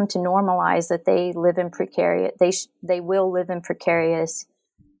 we've just come to normalize that they live in precarious, they will live in precarious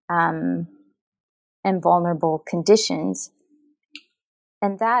and vulnerable conditions.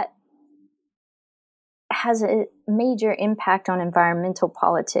 And that has a major impact on environmental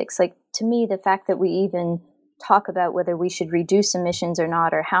politics. Like, to me, the fact that we even talk about whether we should reduce emissions or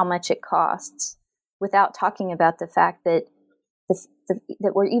not, or how much it costs, without talking about the fact that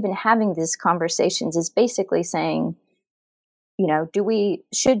that we're even having these conversations, is basically saying,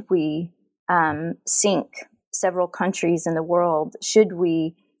 should we sink several countries in the world? Should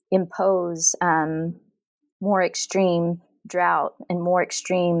we impose more extreme drought and more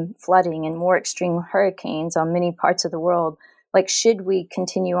extreme flooding and more extreme hurricanes on many parts of the world? Like, should we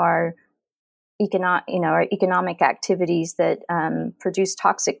continue our economic activities that produce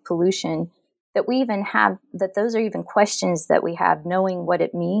toxic pollution? That we even have, that those are even questions that we have, knowing what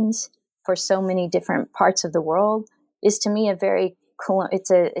it means for so many different parts of the world, is to me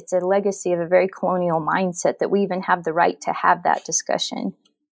it's a legacy of a very colonial mindset, that we even have the right to have that discussion,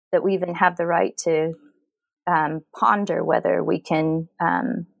 that we even have the right to ponder whether we can,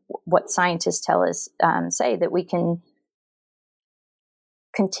 what scientists tell us, say that we can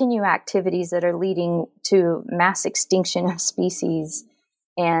continue activities that are leading to mass extinction of species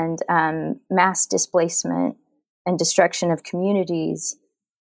and mass displacement and destruction of communities.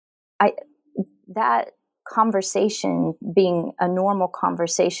 That conversation, being a normal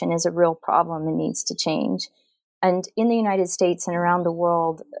conversation, is a real problem and needs to change. And in the United States and around the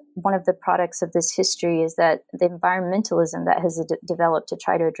world, one of the products of this history is that the environmentalism that has developed to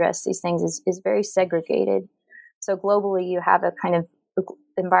try to address these things is very segregated. So globally, you have a kind of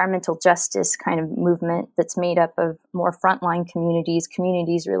environmental justice kind of movement that's made up of more frontline communities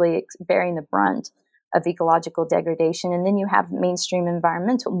really bearing the brunt of ecological degradation. And then you have mainstream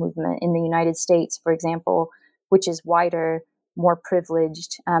environmental movement in the United States, for example, which is wider, more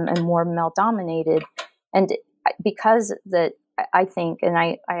privileged, and more male-dominated. And because that, I think, and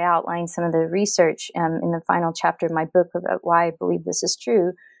I outline some of the research in the final chapter of my book about why I believe this is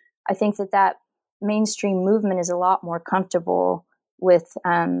true, I think that mainstream movement is a lot more comfortable with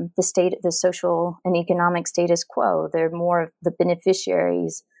the social and economic status quo. They're more of the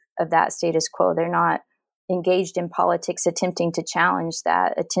beneficiaries of that status quo. They're not engaged in politics attempting to challenge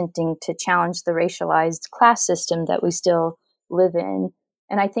that, attempting to challenge the racialized class system that we still live in.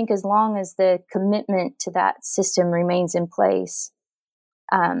 And I think as long as the commitment to that system remains in place,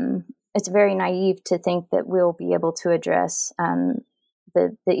 it's very naive to think that we'll be able to address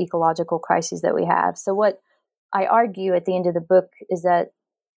the ecological crises that we have. So what I argue at the end of the book is that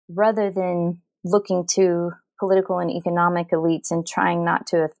rather than looking to political and economic elites and trying not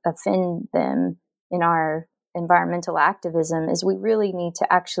to offend them in our environmental activism, is we really need to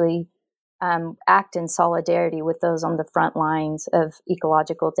actually act in solidarity with those on the front lines of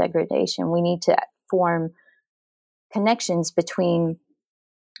ecological degradation. We need to form connections between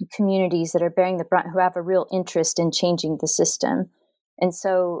communities that are bearing the brunt, who have a real interest in changing the system. And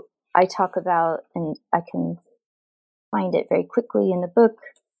so I talk about, and I can find it very quickly in the book,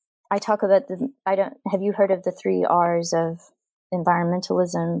 I talk about have you heard of the 3 R's of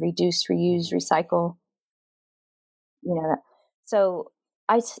environmentalism? Reduce, reuse, recycle. So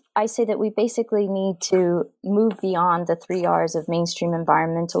I say that we basically need to move beyond the 3 R's of mainstream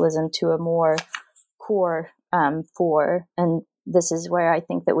environmentalism to a more core 4. And this is where I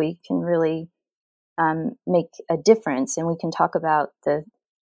think that we can really make a difference. And we can talk about the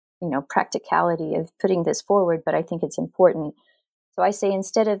practicality of putting this forward, but I think it's important. So I say,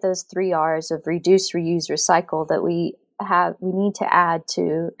 instead of those 3 R's of reduce, reuse, recycle, that we need to add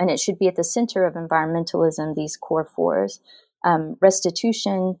to, and it should be at the center of environmentalism, these core 4s: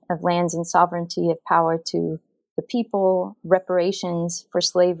 restitution of lands and sovereignty of power to the people, reparations for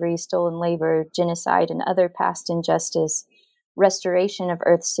slavery, stolen labor, genocide, and other past injustice, restoration of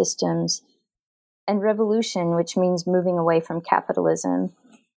Earth systems, and revolution, which means moving away from capitalism.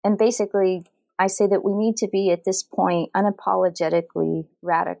 And basically, I say that we need to be at this point unapologetically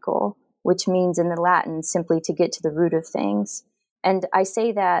radical, which means in the Latin simply to get to the root of things. And I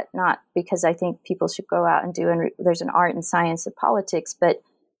say that not because I think people should go out and there's an art and science of politics, but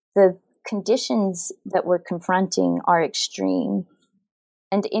the conditions that we're confronting are extreme.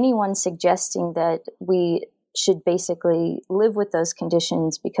 And anyone suggesting that we should basically live with those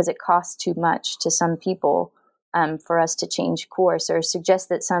conditions because it costs too much to some people for us to change course, or suggest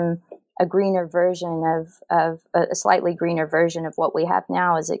that a greener version of a slightly greener version of what we have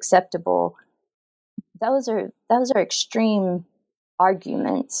now is acceptable, those are extreme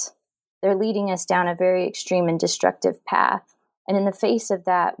arguments. They're leading us down a very extreme and destructive path. And in the face of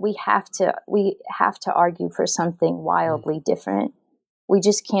that, we have to argue for something wildly different. We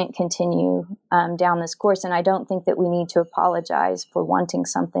just can't continue down this course. And I don't think that we need to apologize for wanting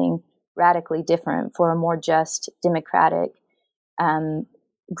something radically different for a more just, democratic,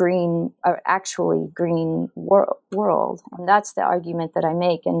 green, or actually green world. And that's the argument that I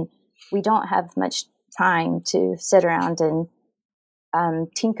make. And we don't have much time to sit around and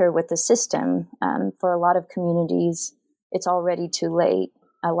tinker with the system. For a lot of communities, it's already too late.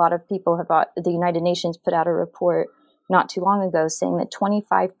 A lot of people the United Nations put out a report not too long ago saying that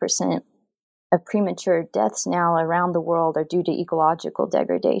 25% of premature deaths now around the world are due to ecological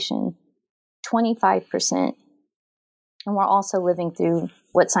degradation. 25%. And we're also living through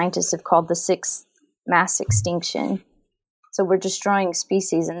what scientists have called the sixth mass extinction. So we're destroying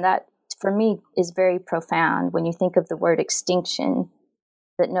species. And that, for me, is very profound when you think of the word extinction,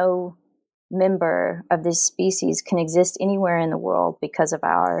 that no member of this species can exist anywhere in the world because of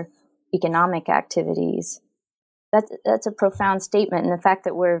our economic activities. That's a profound statement. And the fact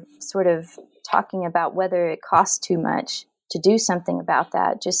that we're sort of talking about whether it costs too much to do something about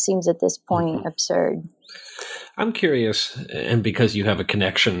that just seems at this point absurd. I'm curious, and because you have a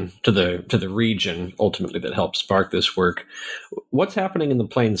connection to the region ultimately that helped spark this work, what's happening in the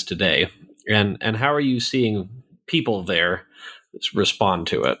plains today, and how are you seeing people there respond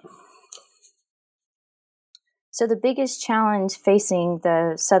to it? So the biggest challenge facing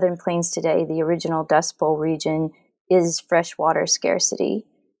the Southern Plains today, the original Dust Bowl region, is freshwater scarcity.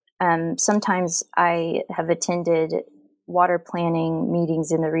 Sometimes I have attended water planning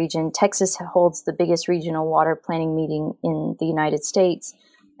meetings in the region. Texas holds the biggest regional water planning meeting in the United States,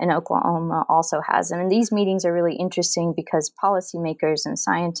 and Oklahoma also has them. And these meetings are really interesting because policymakers and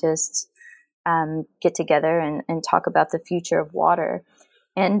scientists get together and talk about the future of water.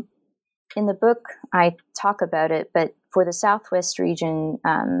 And in the book, I talk about it, but for the Southwest region,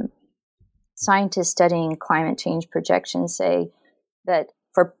 scientists studying climate change projections say that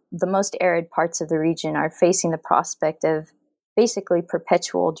for the most arid parts of the region are facing the prospect of basically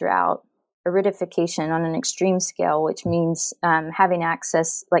perpetual drought, aridification on an extreme scale, which means having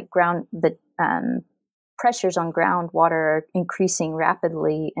access, like pressures on groundwater are increasing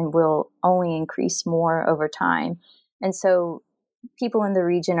rapidly and will only increase more over time. And so people in the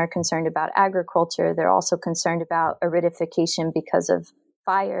region are concerned about agriculture. They're also concerned about aridification because of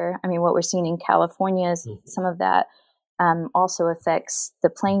fire. I mean, what we're seeing in California is some of that also affects the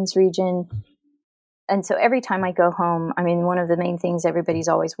Plains region. And so every time I go home, I mean, one of the main things everybody's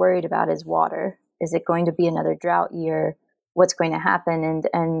always worried about is water. Is it going to be another drought year? What's going to happen?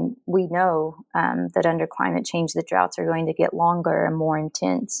 And we know that under climate change, the droughts are going to get longer and more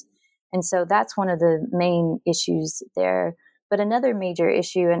intense. And so that's one of the main issues there. But another major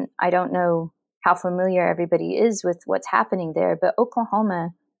issue, and I don't know how familiar everybody is with what's happening there, but Oklahoma,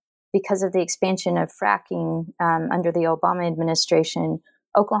 because of the expansion of fracking under the Obama administration,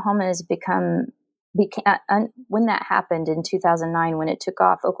 Oklahoma has when that happened in 2009, when it took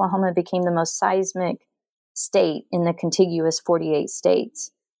off, Oklahoma became the most seismic state in the contiguous 48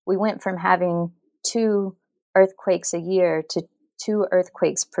 states. We went from having 2 earthquakes a year to 2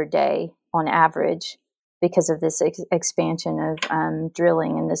 earthquakes per day on average because of this expansion of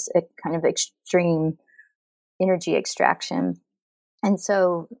drilling and this kind of extreme energy extraction. And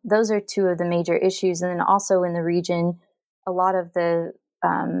so those are 2 of the major issues. And then also in the region, a lot of the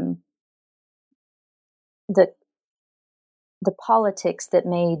politics that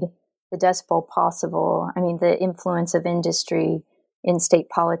made the Dust Bowl possible, I mean, the influence of industry in state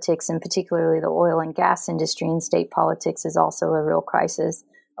politics, and particularly the oil and gas industry in state politics, is also a real crisis.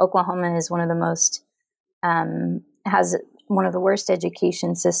 Oklahoma is one of the most, has one of the worst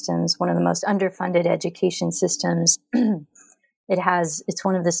education systems, one of the most underfunded education systems. It's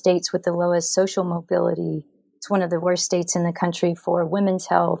one of the states with the lowest social mobility. It's one of the worst states in the country for women's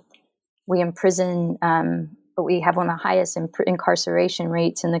health. We imprison, we have one of the highest incarceration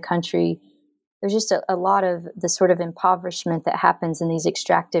rates in the country. There's just a lot of the sort of impoverishment that happens in these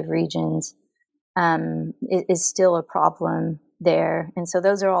extractive regions is still a problem there. And so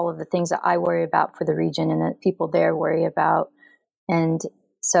those are all of the things that I worry about for the region and that people there worry about. And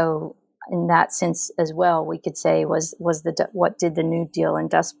so in that sense as well, we could say what did the New Deal and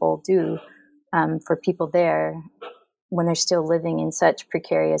Dust Bowl do for people there when they're still living in such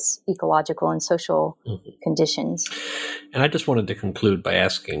precarious ecological and social conditions. And I just wanted to conclude by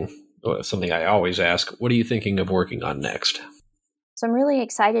asking something I always ask: what are you thinking of working on next? So I'm really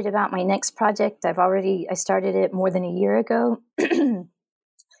excited about my next project. I started it more than a year ago.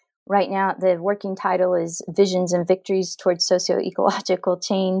 Right now, the working title is Visions and Victories Towards Socio-Ecological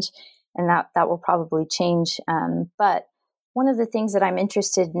Change, and that will probably change. But one of the things that I'm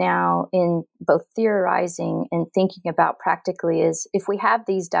interested now in both theorizing and thinking about practically is if we have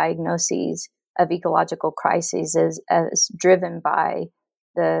these diagnoses of ecological crises as driven by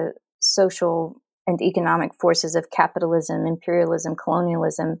the social and economic forces of capitalism, imperialism,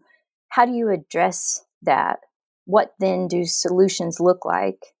 colonialism, how do you address that? What then do solutions look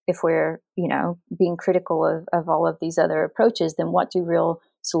like? If we're, being critical of all of these other approaches, then what do real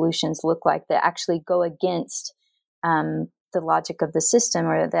solutions look like that actually go against the logic of the system,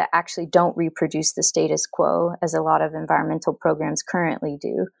 or that actually don't reproduce the status quo, as a lot of environmental programs currently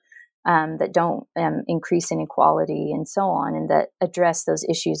do, that don't increase inequality and so on, and that address those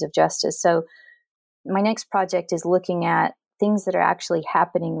issues of justice. So my next project is looking at things that are actually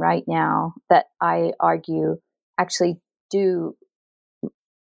happening right now that I argue actually do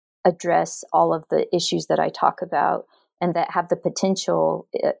address all of the issues that I talk about, and that have the potential,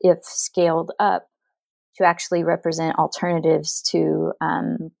 if scaled up, to actually represent alternatives to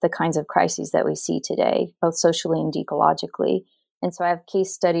the kinds of crises that we see today, both socially and ecologically. And so I have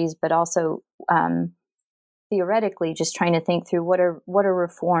case studies, but also theoretically just trying to think through what are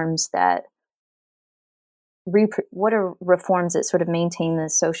reforms that sort of maintain the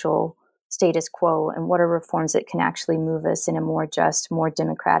social status quo, and what are reforms that can actually move us in a more just, more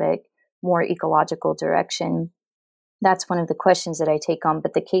democratic, more ecological direction. That's one of the questions that I take on.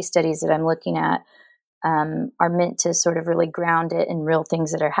 But the case studies that I'm looking at are meant to sort of really ground it in real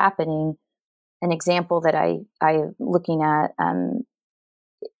things that are happening. An example that I'm looking at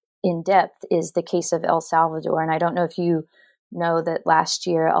in depth is the case of El Salvador. And I don't know if you know that last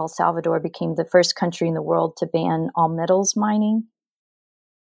year El Salvador became the first country in the world to ban all metals mining.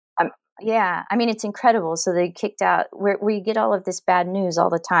 Yeah, I mean, it's incredible. So they kicked out, we get all of this bad news all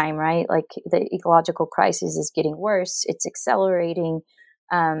the time, right? Like the ecological crisis is getting worse. It's accelerating.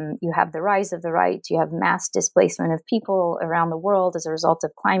 You have the rise of the right. You have mass displacement of people around the world as a result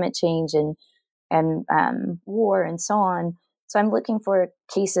of climate change and war and so on. So I'm looking for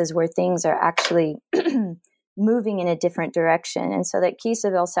cases where things are actually moving in a different direction. And so that case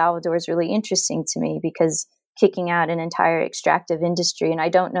of El Salvador is really interesting to me, because kicking out an entire extractive industry, and I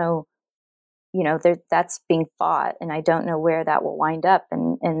don't know, that's being fought, and I don't know where that will wind up.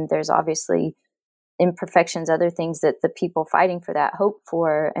 And there's obviously imperfections, other things that the people fighting for that hope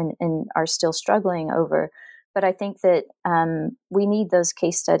for and are still struggling over. But I think that we need those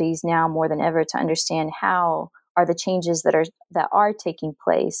case studies now more than ever to understand how are the changes that are taking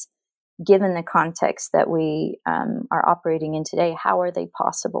place, given the context that we are operating in today. How are they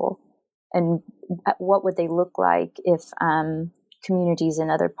possible, and what would they look like if communities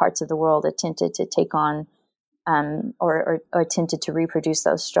in other parts of the world attempted to take on or attempted to reproduce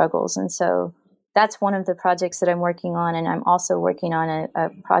those struggles? And so that's one of the projects that I'm working on. And I'm also working on a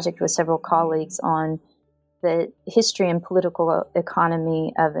project with several colleagues on the history and political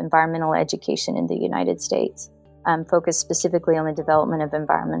economy of environmental education in the United States, focused specifically on the development of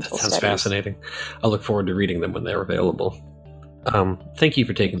environmental studies. Sounds fascinating. I look forward to reading them when they're available. Thank you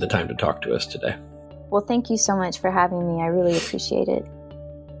for taking the time to talk to us today. Well, thank you so much for having me. I really appreciate it.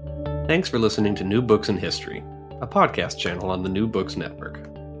 Thanks for listening to New Books in History, a podcast channel on the New Books Network.